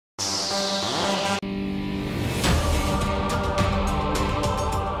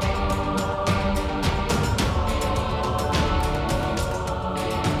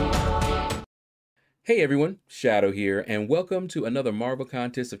Hey everyone, Shaedow here, and welcome to another Marvel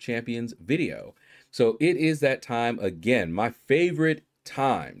Contest of Champions video. So it is that time again, my favorite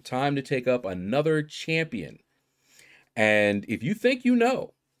time to take up another champion. And if you think you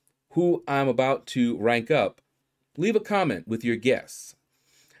know who I'm about to rank up, leave a comment with your guess.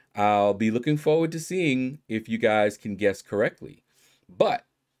 I'll be looking forward to seeing if you guys can guess correctly. But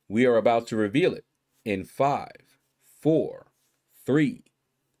we are about to reveal it in 5, 4, 3,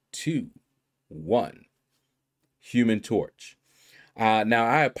 2, 1. Human Torch. Now,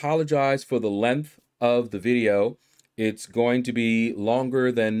 I apologize for the length of the video. It's going to be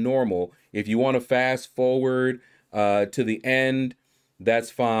longer than normal. If you want to fast forward to the end, that's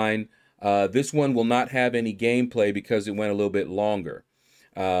fine. This one will not have any gameplay because it went a little bit longer.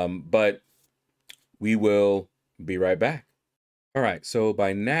 But we will be right back. All right, so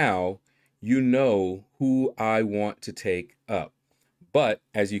by now, you know who I want to take up. But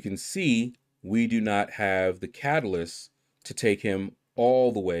as you can see, we do not have the catalyst to take him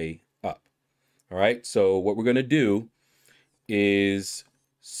all the way up. All right, so what we're going to do is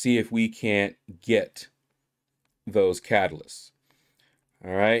see if we can't get those catalysts.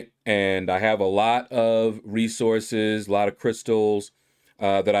 All right, and I have a lot of resources, a lot of crystals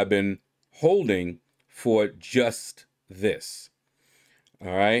that I've been holding for just this.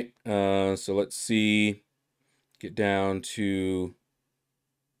 All right, so let's see, get down to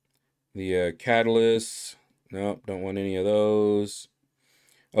the catalysts. Nope, don't want any of those.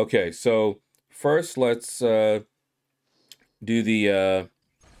 Okay, so first let's do the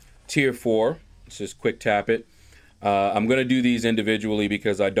tier 4. Let's just quick tap it. I'm going to do these individually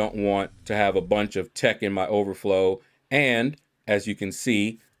because I don't want to have a bunch of tech in my overflow. And as you can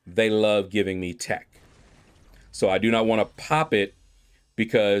see, they love giving me tech. So I do not want to pop it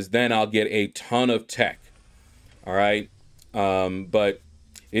because then I'll get a ton of tech. All right. But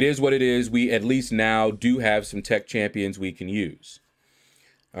it is what it is. We at least now do have some tech champions we can use.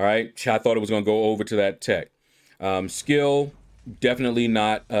 All right. I thought it was going to go over to that tech. Skill, definitely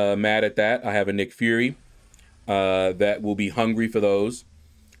not mad at that. I have a Nick Fury that will be hungry for those.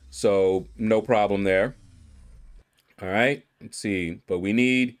 So no problem there. All right. Let's see. But we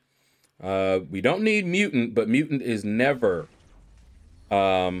need, we don't need mutant, but mutant is never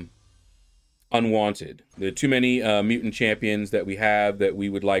unwanted. There are too many mutant champions that we have that we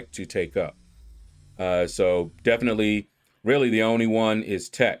would like to take up. So definitely, really the only one is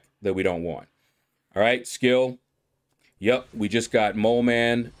tech that we don't want. All right, skill. Yep, we just got Mole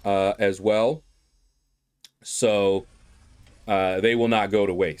Man as well. So they will not go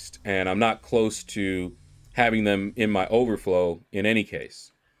to waste. And I'm not close to having them in my overflow in any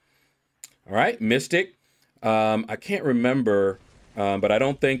case. All right, Mystic. I can't remember, but I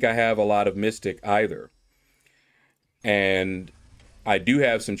don't think I have a lot of Mystic either. And I do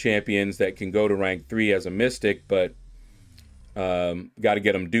have some champions that can go to rank 3 as a Mystic, but got to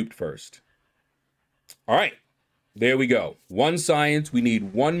get them duped first. All right, there we go. 1 science. We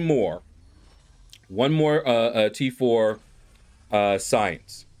need one more T4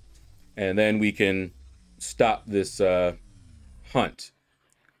 science. And then we can stop this hunt.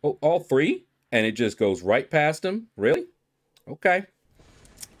 Oh, all 3? And it just goes right past them? Really? Okay.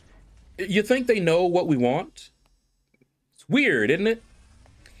 You think they know what we want? It's weird, isn't it?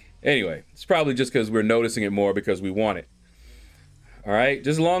 Anyway, it's probably just because we're noticing it more because we want it. All right,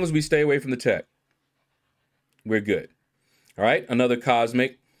 just as long as we stay away from the tech, we're good. All right, another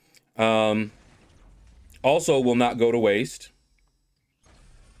cosmic. Also will not go to waste.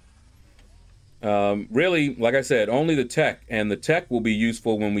 Really, like I said, only the tech, and the tech will be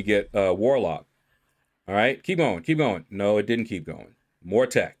useful when we get Warlock. All right, keep going, keep going. No, it didn't keep going. More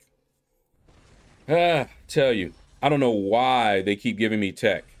tech. Tell you, I don't know why they keep giving me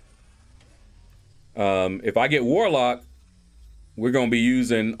tech. If I get Warlock, we're going to be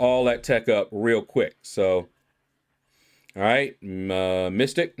using all that tech up real quick. So, all right,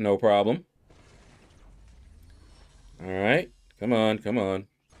 Mystic, no problem. All right, come on, come on.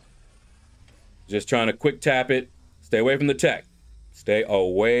 Just trying to quick tap it. Stay away from the tech. Stay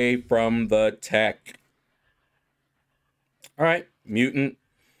away from the tech. All right, mutant.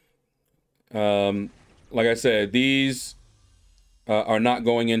 Like I said, these are not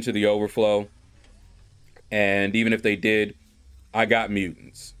going into the overflow. And even if they did, I got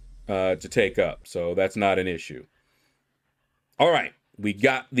mutants to take up. So that's not an issue. All right, we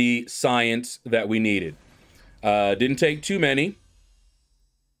got the science that we needed. Didn't take too many.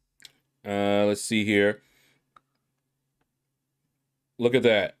 Let's see here. Look at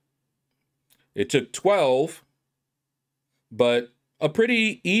that. It took 12, but a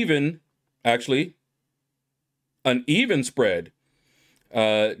pretty even, actually, an even spread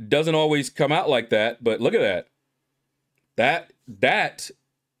Doesn't always come out like that, but look at that. That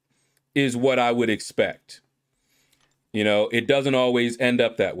is what I would expect. You know, it doesn't always end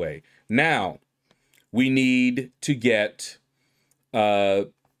up that way. Now, we need to get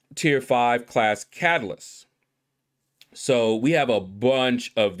tier 5 class catalysts. So we have a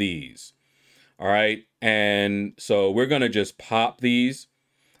bunch of these. All right. And so we're going to just pop these.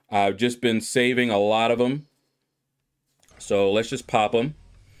 I've just been saving a lot of them. So let's just pop them.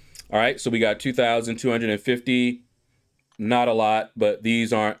 All right. So we got 2,250. Not a lot, but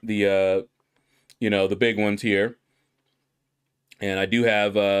these aren't the, you know, the big ones here. And I do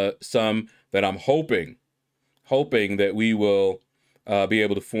have some that I'm hoping that we will be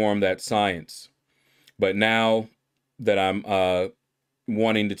able to form that science. But now that I'm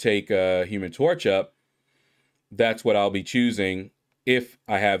wanting to take Human Torch up, that's what I'll be choosing if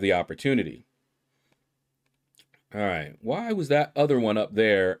I have the opportunity. All right, why was that other one up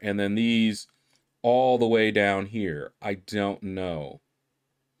there and then these all the way down here? I don't know.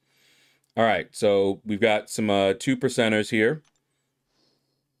 All right, so we've got some 2%ers here.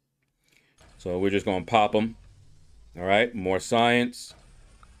 So we're just going to pop them. All right, more science.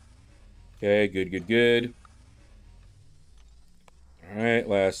 Okay, good. All right,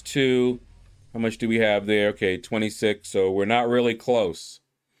 last two. How much do we have there? Okay, 26, so we're not really close.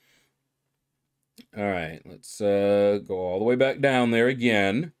 All right, let's go all the way back down there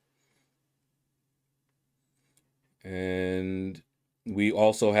again. And we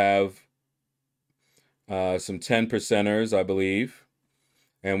also have some 10%ers, I believe.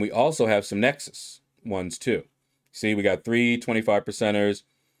 And we also have some Nexus ones too. See, we got 3 25%ers,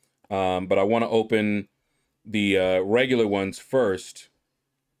 but I want to open the regular ones first.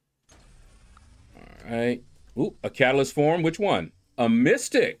 All right. Ooh, a catalyst form. Which one? A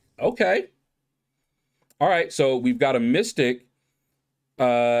Mystic. Okay. All right, so we've got a Mystic,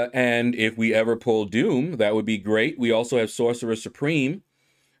 and if we ever pull Doom, that would be great. We also have Sorcerer Supreme,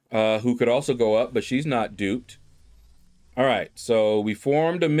 who could also go up, but she's not duped. All right, so we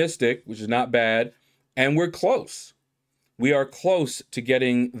formed a Mystic, which is not bad, and we're close. We are close to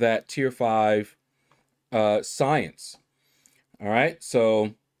getting that tier 5 science. All right,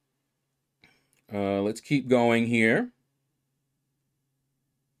 so let's keep going here.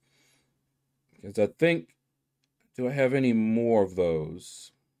 Because I think, do I have any more of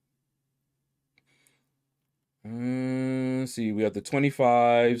those? Let's see, we have the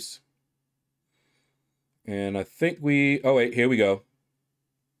 25s. And I think we, oh wait, here we go.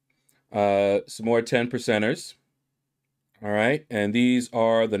 Some more 10%ers. All right, and these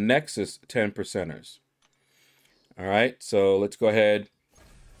are the Nexus 10%ers. All right, so let's go ahead,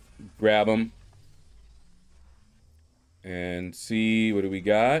 grab them, and see what do we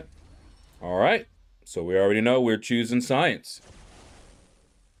got. All right, so we already know we're choosing science.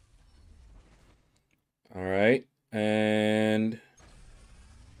 All right, and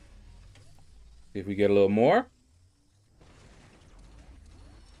if we get a little more.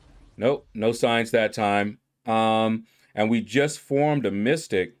 Nope, no science that time. And we just formed a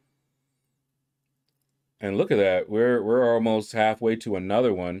Mystic. And look at that, we're almost halfway to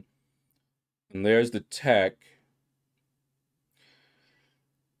another one. And there's the tech.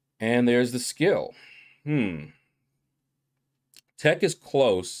 And there's the skill. Tech is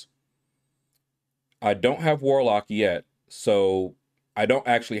close. I don't have Warlock yet, so I don't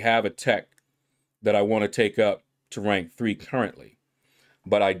actually have a tech that I want to take up to rank 3 currently.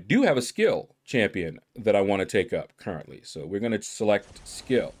 But I do have a skill champion that I want to take up currently. So we're going to select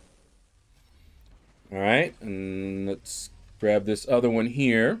skill. All right, and let's grab this other one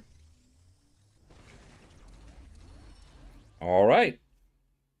here. All right.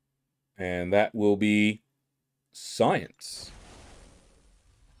 And that will be science.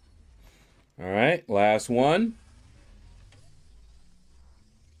 All right, last one.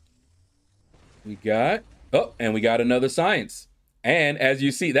 We got, oh, and we got another science. And as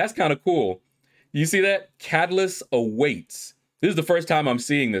you see, that's kind of cool. You see that? Catalyst awaits. This is the first time I'm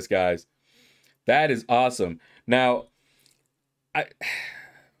seeing this, guys. That is awesome. Now,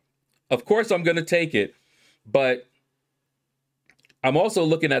 of course I'm going to take it, but I'm also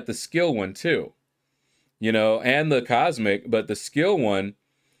looking at the skill one too, you know, and the cosmic, but the skill one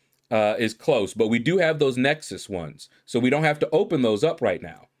is close. But we do have those Nexus ones, so we don't have to open those up right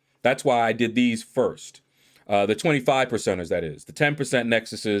now. That's why I did these first. The 25%ers, that is. The 10%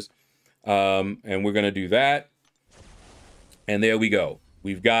 Nexuses, and we're going to do that. And there we go.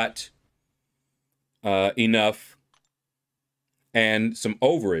 We've got enough and some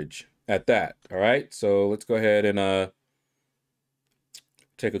overage at that. All right, so let's go ahead and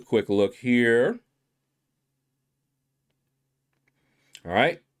take a quick look here. All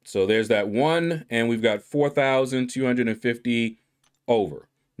right, so there's that one, and we've got 4,250 over.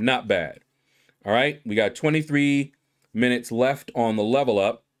 Not bad. All right, we got 23 minutes left on the level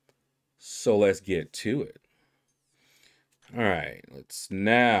up, so let's get to it. All right, let's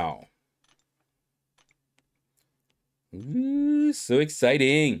now. Ooh, so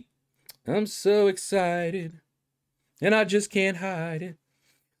exciting. I'm so excited, and I just can't hide it.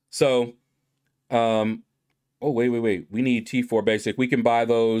 So, oh, wait. We need T4 basic. We can buy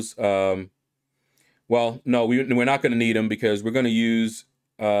those. Well, no, we're not going to need them because we're going to use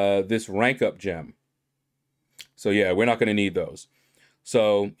this rank up gem. So yeah, we're not going to need those.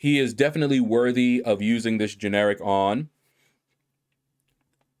 So he is definitely worthy of using this generic on.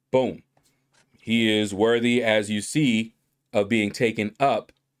 Boom. He is worthy, as you see, of being taken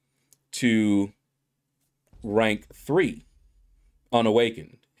up to rank 3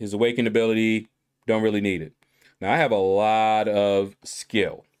 unawakened. His awakened ability, don't really need it. Now I have a lot of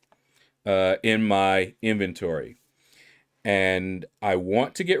skill in my inventory, and I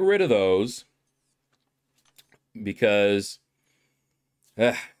want to get rid of those because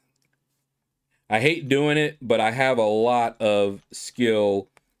I hate doing it, but I have a lot of skill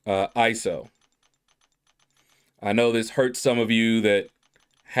ISO. I know this hurts some of you that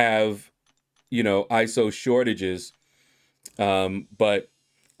have, you know, ISO shortages, but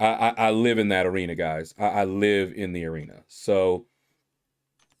I live in that arena, guys. I live in the arena, so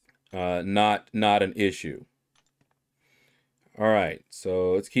not an issue. All right,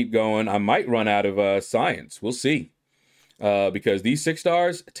 so let's keep going. I might run out of science. We'll see, because these 6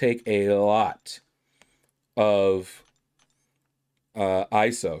 stars take a lot of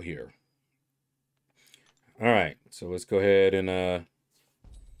ISO here. All right, so let's go ahead and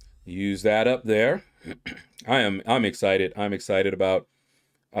use that up there. I'm excited. I'm excited about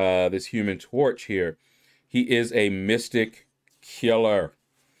this Human Torch here. He is a mystic killer,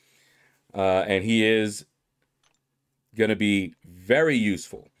 and he is gonna be very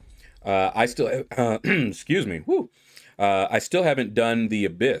useful. I still excuse me. Woo. I still haven't done the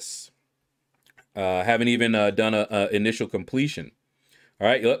Abyss. Haven't even done a initial completion. All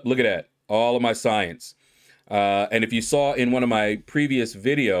right, look at that. All of my science. And if you saw in one of my previous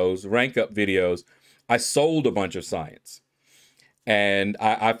videos, rank up videos, I sold a bunch of science. And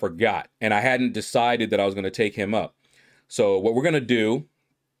I forgot. And I hadn't decided that I was going to take him up. So what we're going to do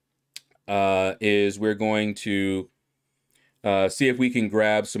is we're going to see if we can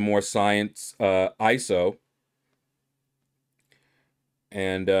grab some more science ISO.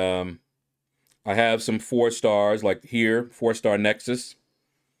 And I have some 4 stars, like here, 4-star Nexus.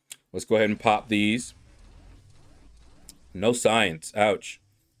 Let's go ahead and pop these. No science. Ouch.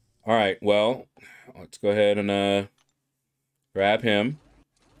 All right, well, let's go ahead and grab him.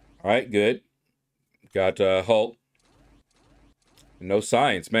 All right, good. Got Hulk. No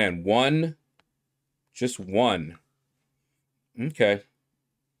science, man. 1. Just 1. Okay.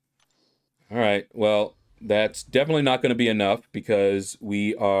 All right, well, that's definitely not going to be enough because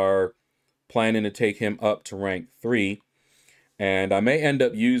we are planning to take him up to rank 3. And I may end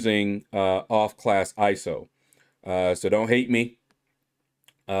up using off-class ISO. So don't hate me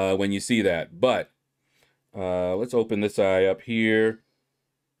when you see that. But let's open this eye up here.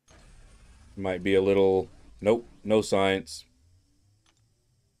 Might be a little... Nope, no science.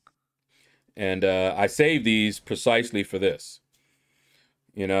 And I save these precisely for this.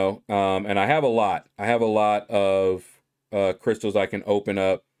 You know, and I have a lot. I have a lot of crystals I can open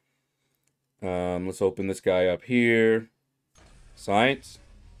up. Let's open this guy up here. Science.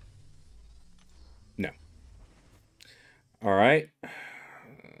 No. All right.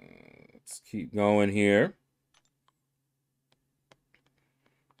 Let's keep going here.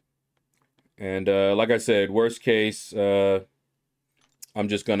 And like I said, worst case, I'm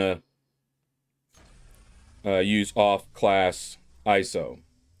just going to use off-class ISO.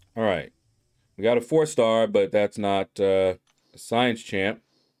 All right. We got a 4-star, but that's not a science champ.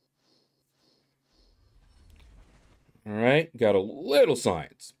 All right. Got a little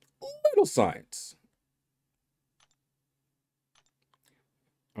science. Little science.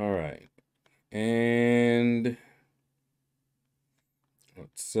 All right. And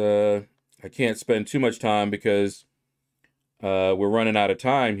let's I can't spend too much time because we're running out of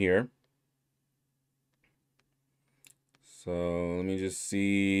time here. So let me just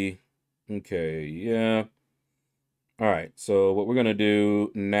see. Okay, yeah. All right, so what we're gonna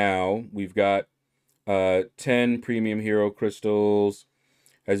do now, we've got 10 premium hero crystals.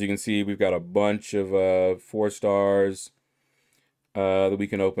 As you can see, we've got a bunch of 4 stars that we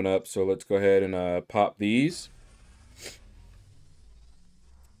can open up. So let's go ahead and pop these.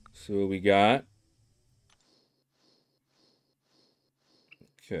 So what we got.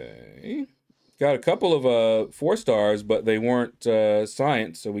 Okay. Got a couple of 4 stars, but they weren't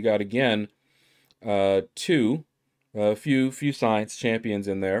science. So we got, again, 2. A few science champions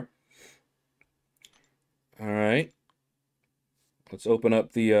in there. All right. Let's open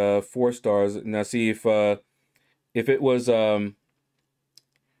up the 4 stars. Now see if it was the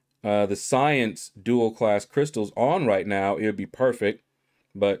science dual class crystals on right now, it would be perfect.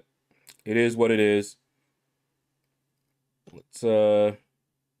 But it is what it is. Let's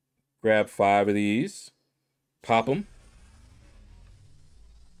grab 5 of these. Pop them.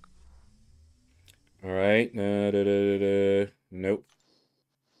 All right. Nope.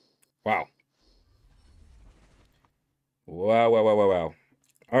 Wow. Wow.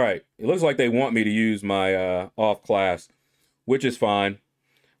 All right. It looks like they want me to use my off class, which is fine.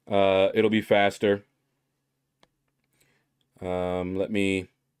 It'll be faster. Let me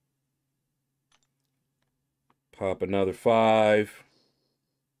pop another 5.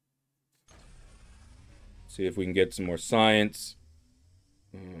 See if we can get some more science.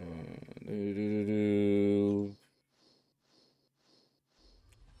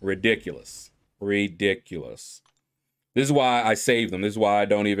 Ridiculous. Ridiculous. This is why I save them. This is why I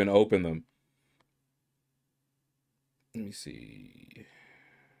don't even open them. Let me see.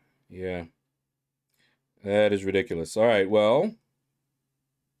 Yeah. That is ridiculous. All right, well,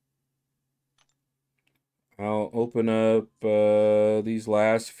 I'll open up these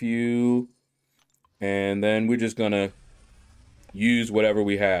last few, and then we're just going to use whatever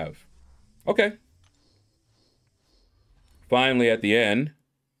we have. Okay. Finally, at the end,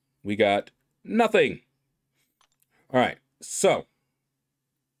 we got nothing. All right, so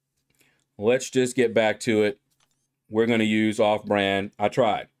let's just get back to it. We're going to use off-brand. I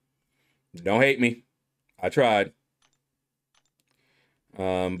tried. Don't hate me. I tried.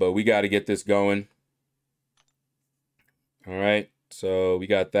 But we got to get this going. All right, so we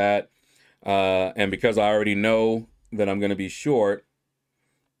got that. And because I already know that I'm going to be short,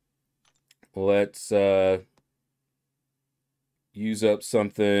 let's use up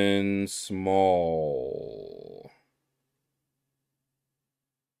something small.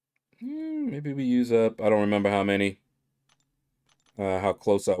 Maybe we use up, I don't remember how many, how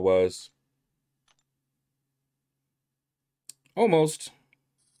close I was. Almost.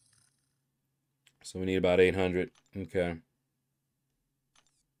 So we need about 800. Okay.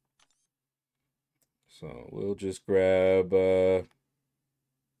 So we'll just grab, we'll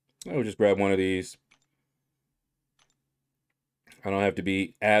just grab one of these. I don't have to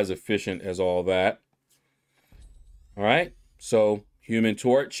be as efficient as all that. All right. So Human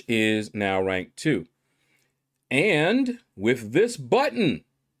Torch is now rank 2. And with this button,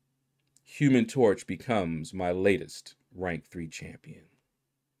 Human Torch becomes my latest rank 3 champion.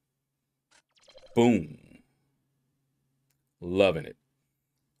 Boom. Loving it.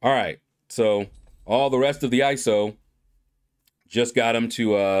 All right. So all the rest of the ISO just got them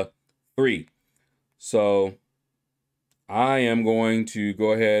to 3. So I am going to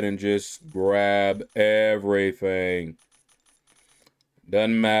go ahead and just grab everything.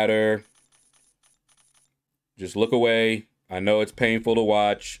 Doesn't matter. Just look away. I know it's painful to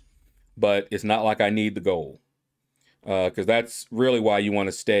watch, but it's not like I need the goal. Because that's really why you want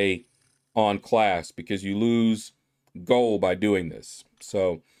to stay on class, because you lose goal by doing this.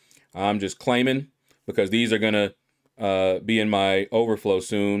 So I'm just claiming, because these are going to be in my overflow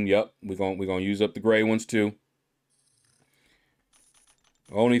soon. Yep, we're gonna use up the gray ones too.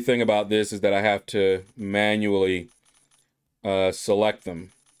 Only thing about this is that I have to manually select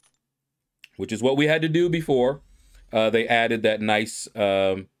them, which is what we had to do before. They added that nice,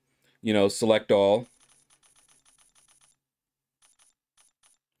 you know, select all.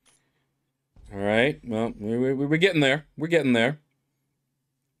 All right, well, we're getting there. We're getting there.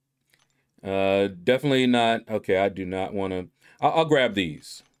 Definitely not. Okay, I do not want to. I'll grab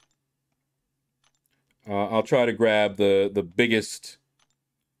these. I'll try to grab the biggest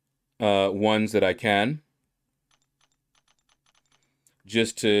ones that I can,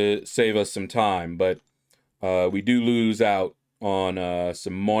 just to save us some time. But we do lose out on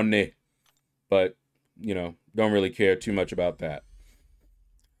some money, but you know, don't really care too much about that.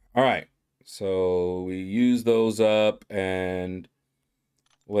 All right, so we use those up, and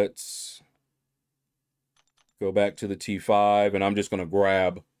let's go back to the T5, and I'm just going to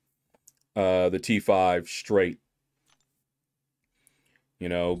grab the T5 straight. You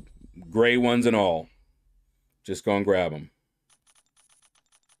know, gray ones and all. Just going to grab them.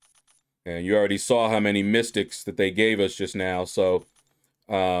 And you already saw how many mystics that they gave us just now, so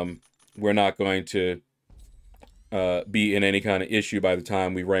we're not going to be in any kind of issue by the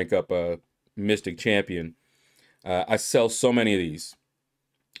time we rank up a mystic champion. I sell so many of these.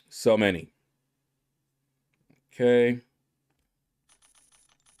 So many. Okay.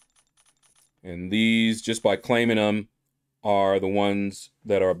 And these, just by claiming them, are the ones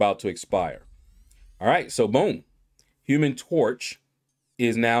that are about to expire. All right, so boom. Human Torch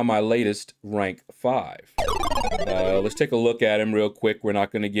is now my latest rank 5. Let's take a look at him real quick. We're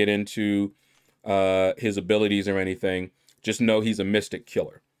not going to get into his abilities or anything. Just know he's a mystic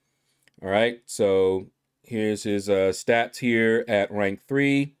killer. All right, so here's his stats here at rank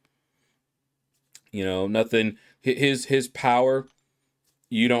 3. You know, nothing. His power,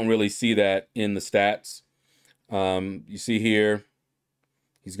 you don't really see that in the stats. You see here,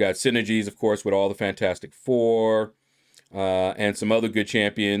 he's got synergies, of course, with all the Fantastic Four and some other good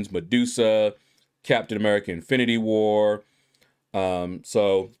champions, Medusa, Captain America Infinity War.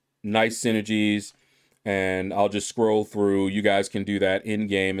 So nice synergies. And I'll just scroll through. You guys can do that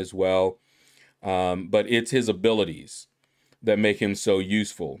in-game as well. But it's his abilities that make him so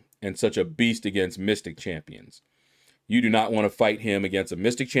useful and such a beast against Mystic champions. You do not want to fight him against a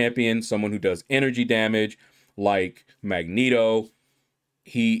Mystic champion, someone who does energy damage like Magneto.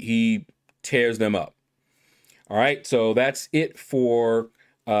 He tears them up. All right, so that's it for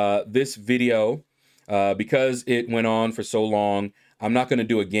this video. Because it went on for so long, I'm not going to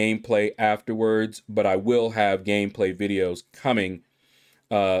do a gameplay afterwards, but I will have gameplay videos coming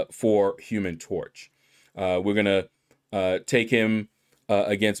for Human Torch. We're going to take him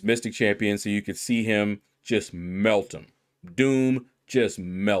against Mystic Champions so you can see him just melt him. Doom, just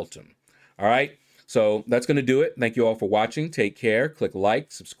melt him. All right, so that's going to do it. Thank you all for watching. Take care. Click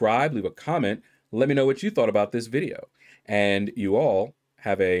like, subscribe, leave a comment. Let me know what you thought about this video. And you all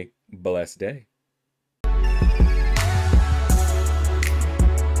have a blessed day.